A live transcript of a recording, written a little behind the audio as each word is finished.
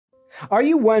Are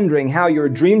you wondering how your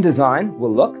dream design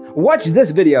will look? Watch this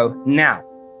video now.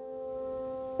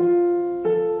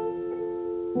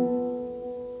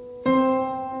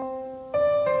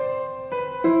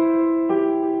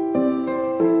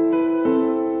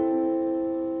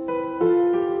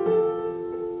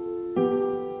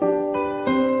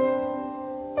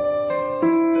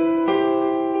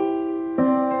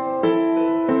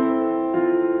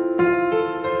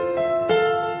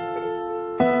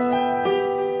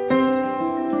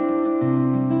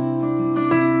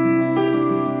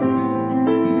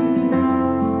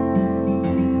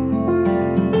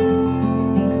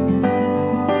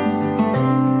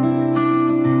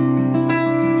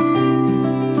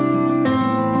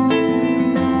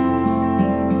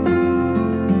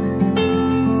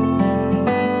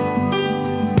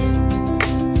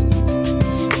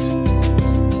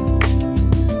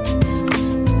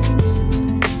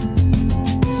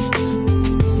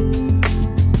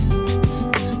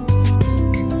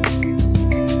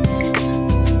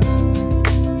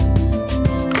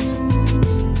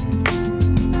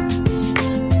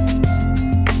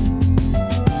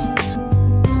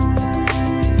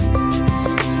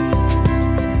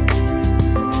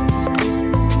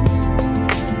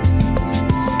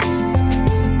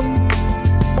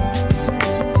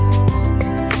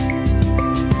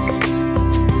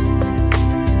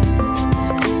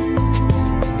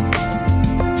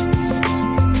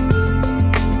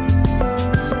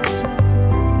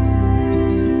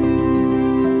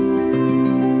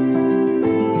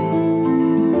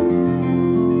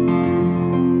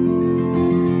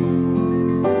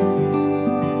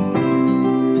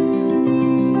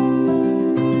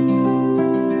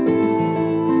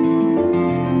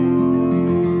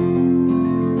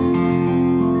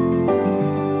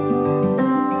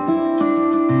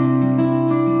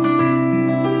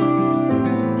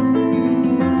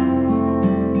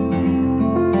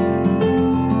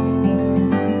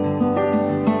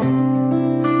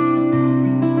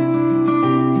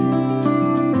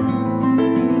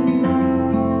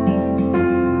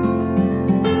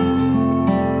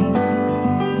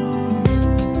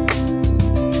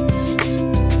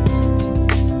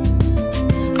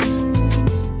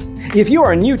 If you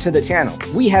are new to the channel,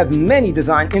 we have many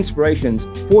design inspirations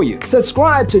for you.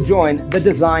 Subscribe to join the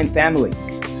design family.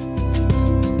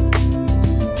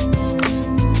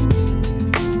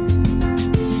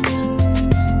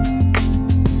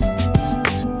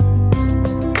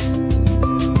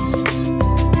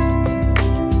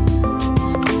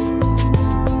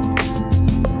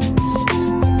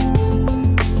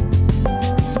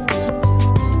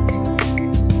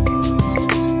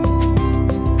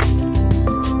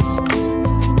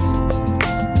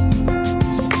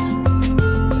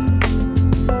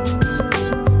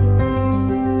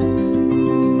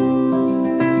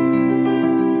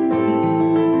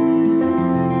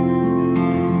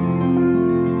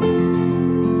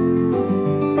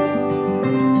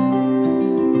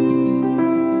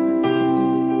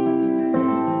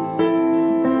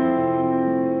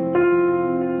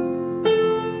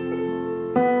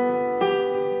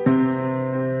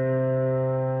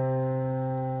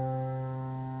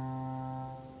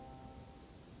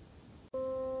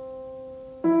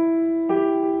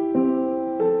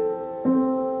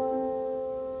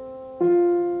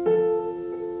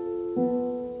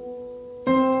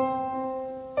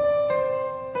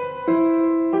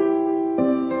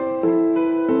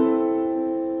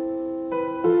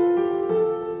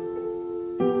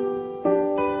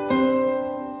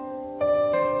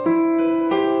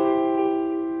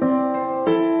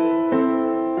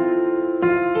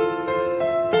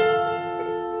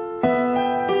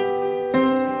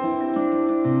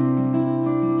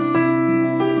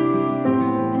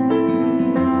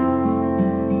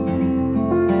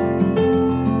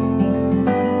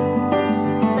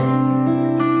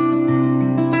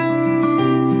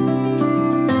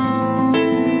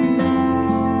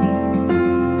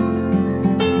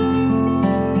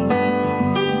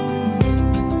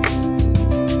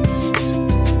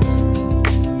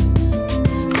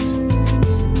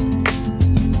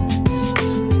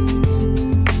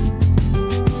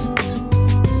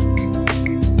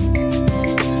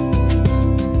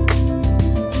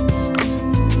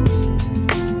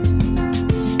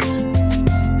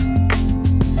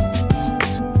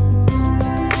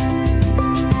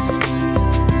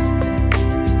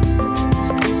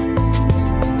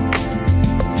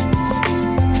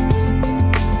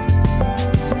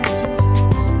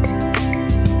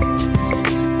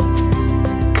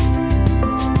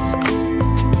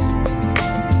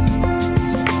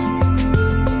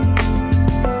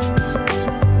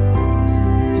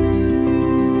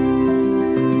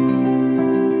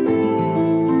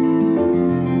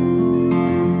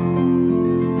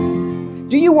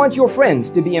 want your friends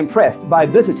to be impressed by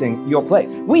visiting your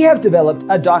place. We have developed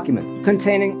a document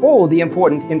containing all the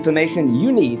important information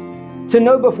you need to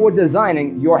know before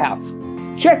designing your house.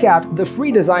 Check out the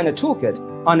free designer toolkit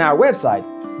on our website,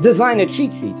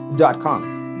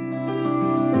 designercheatsheet.com.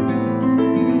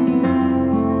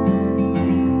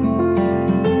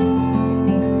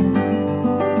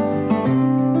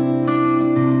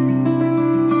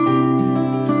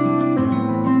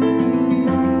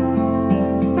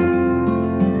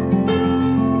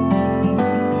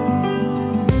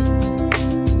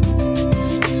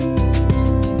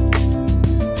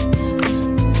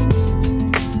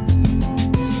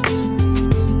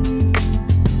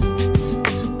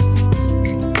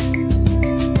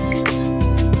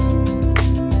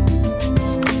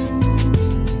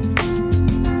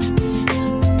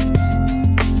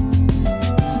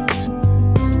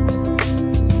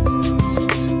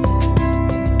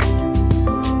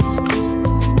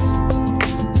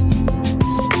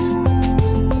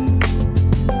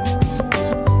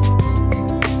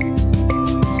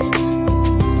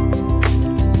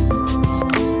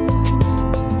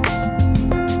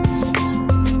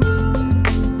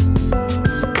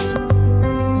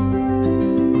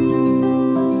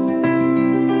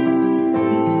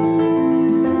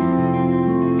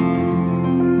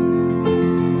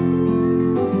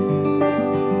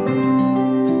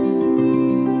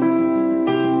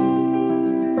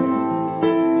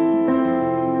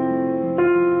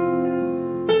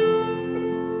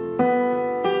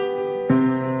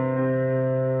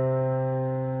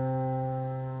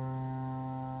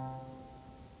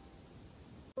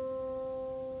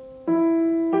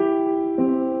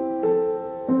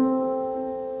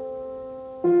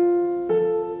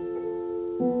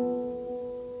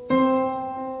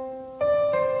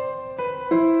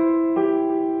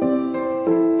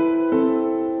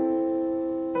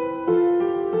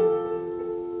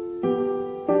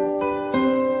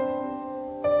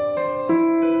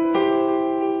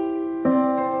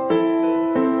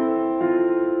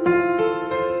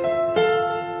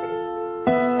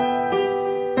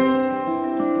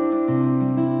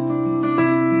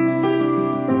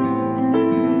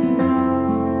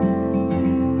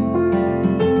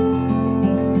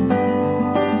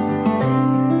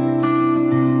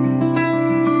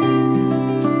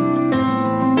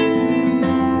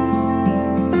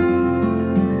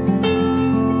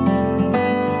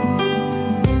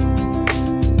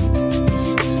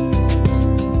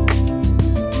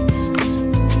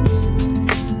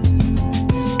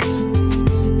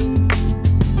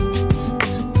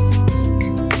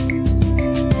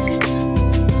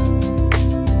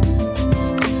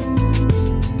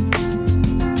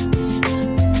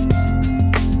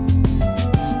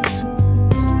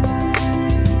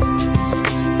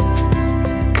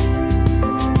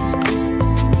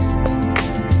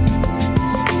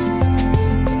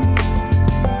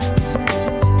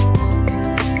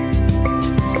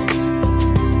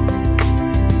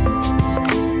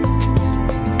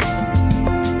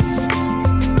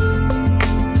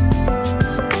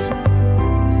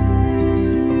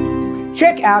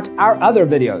 Check out our other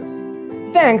videos.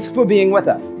 Thanks for being with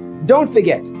us. Don't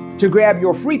forget to grab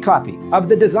your free copy of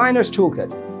the Designer's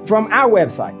Toolkit from our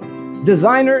website,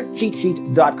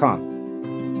 designercheatsheet.com.